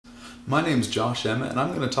My name is Josh Emmett, and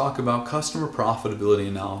I'm going to talk about customer profitability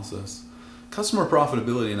analysis. Customer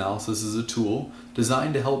profitability analysis is a tool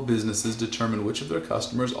designed to help businesses determine which of their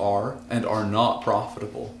customers are and are not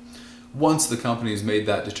profitable. Once the company has made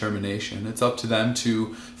that determination, it's up to them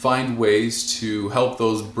to find ways to help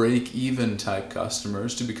those break-even type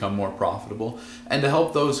customers to become more profitable, and to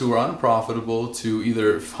help those who are unprofitable to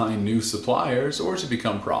either find new suppliers or to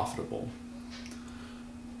become profitable.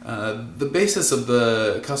 The basis of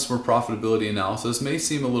the customer profitability analysis may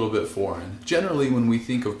seem a little bit foreign. Generally, when we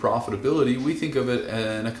think of profitability, we think of it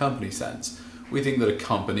in a company sense. We think that a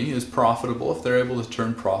company is profitable if they're able to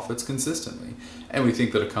turn profits consistently. And we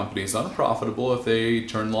think that a company is unprofitable if they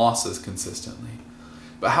turn losses consistently.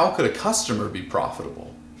 But how could a customer be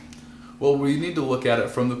profitable? Well, we need to look at it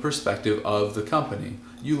from the perspective of the company.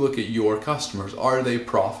 You look at your customers. Are they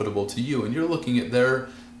profitable to you? And you're looking at their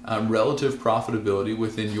relative profitability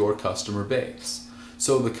within your customer base.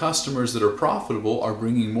 So the customers that are profitable are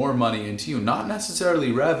bringing more money into you, not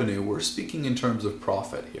necessarily revenue. We're speaking in terms of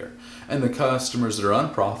profit here. And the customers that are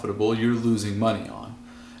unprofitable, you're losing money on.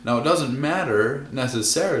 Now, it doesn't matter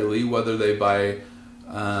necessarily whether they buy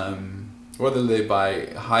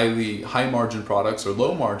high margin products or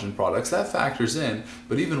low margin products. That factors in.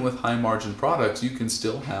 But even with high margin products, you can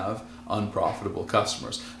still have unprofitable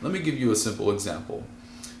customers. Let me give you a simple example.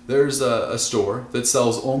 There's a store that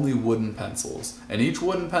sells only wooden pencils, and each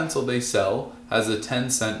wooden pencil they sell has a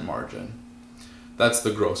 10-cent margin. That's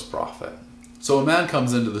the gross profit. So a man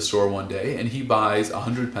comes into the store one day and he buys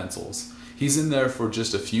 100 pencils. He's in there for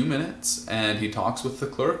just a few minutes and he talks with the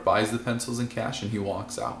clerk, buys the pencils in cash, and he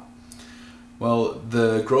walks out. Well,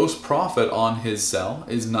 the gross profit on his sell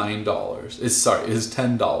is $10. It's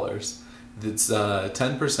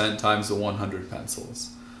 10% times the 100 pencils.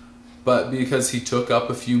 But because he took up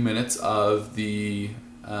a few minutes of the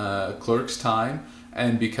clerk's time,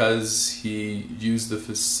 and because he used the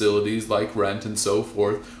facilities like rent and so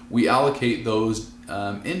forth, we allocate those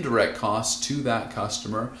indirect costs to that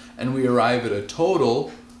customer, and we arrive at a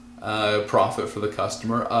total profit for the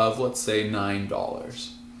customer of, let's say, $9.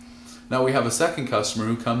 Now we have a second customer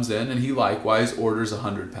who comes in and he likewise orders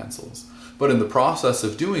 100 pencils. But in the process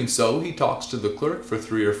of doing so, he talks to the clerk for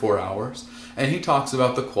 3 or 4 hours, and he talks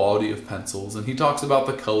about the quality of pencils, and he talks about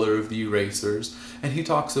the color of the erasers, and he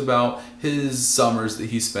talks about his summers that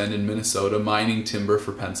he spent in Minnesota mining timber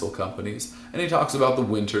for pencil companies, and he talks about the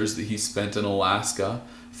winters that he spent in Alaska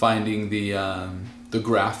finding the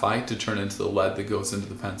graphite to turn into the lead that goes into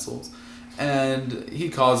the pencils. And he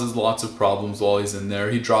causes lots of problems while he's in there.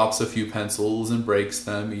 He drops a few pencils and breaks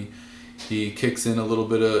them. He kicks in a little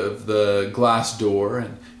bit of the glass door,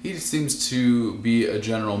 and he seems to be a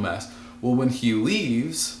general mess. Well, when he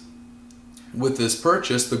leaves with this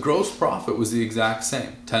purchase, the gross profit was the exact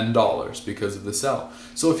same, $10 because of the sell.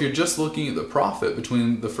 So if you're just looking at the profit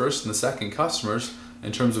between the first and the second customers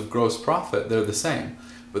in terms of gross profit, they're the same.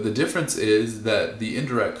 But the difference is that the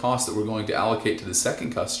indirect cost that we're going to allocate to the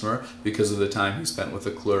second customer, because of the time he spent with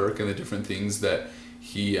the clerk and the different things that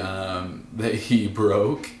he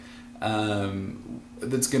broke,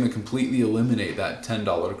 that's going to completely eliminate that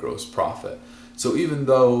 $10 gross profit. So even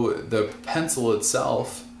though the pencil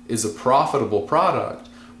itself is a profitable product,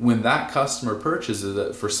 when that customer purchases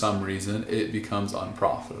it for some reason, it becomes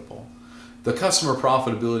unprofitable. The customer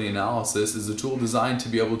profitability analysis is a tool designed to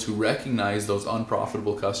be able to recognize those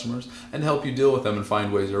unprofitable customers and help you deal with them and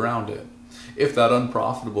find ways around it. If that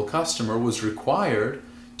unprofitable customer was required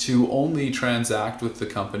to only transact with the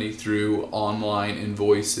company through online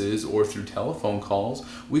invoices or through telephone calls,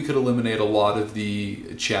 we could eliminate a lot of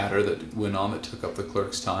the chatter that went on that took up the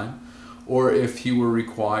clerk's time. Or if he were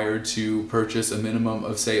required to purchase a minimum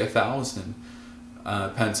of, say, 1,000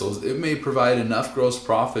 pencils, it may provide enough gross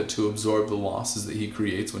profit to absorb the losses that he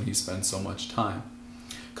creates when he spends so much time.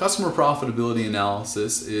 Customer profitability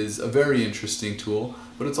analysis is a very interesting tool,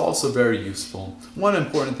 but it's also very useful. One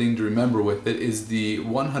important thing to remember with it is the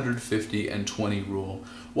 150 and 20 rule.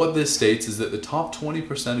 What this states is that the top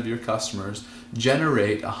 20% of your customers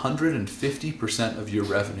generate 150% of your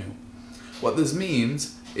revenue. What this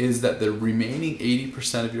means is that the remaining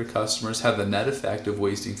 80% of your customers have the net effect of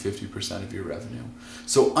wasting 50% of your revenue.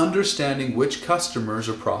 So understanding which customers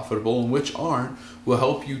are profitable and which aren't will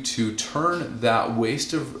help you to turn that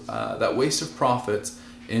waste of profits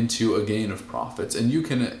into a gain of profits. And you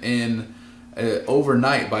can,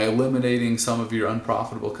 overnight, by eliminating some of your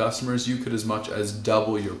unprofitable customers, you could as much as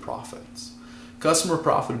double your profits. Customer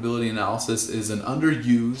profitability analysis is an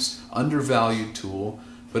underused, undervalued tool,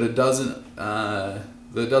 but it doesn't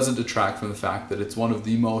detract from the fact that it's one of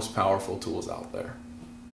the most powerful tools out there.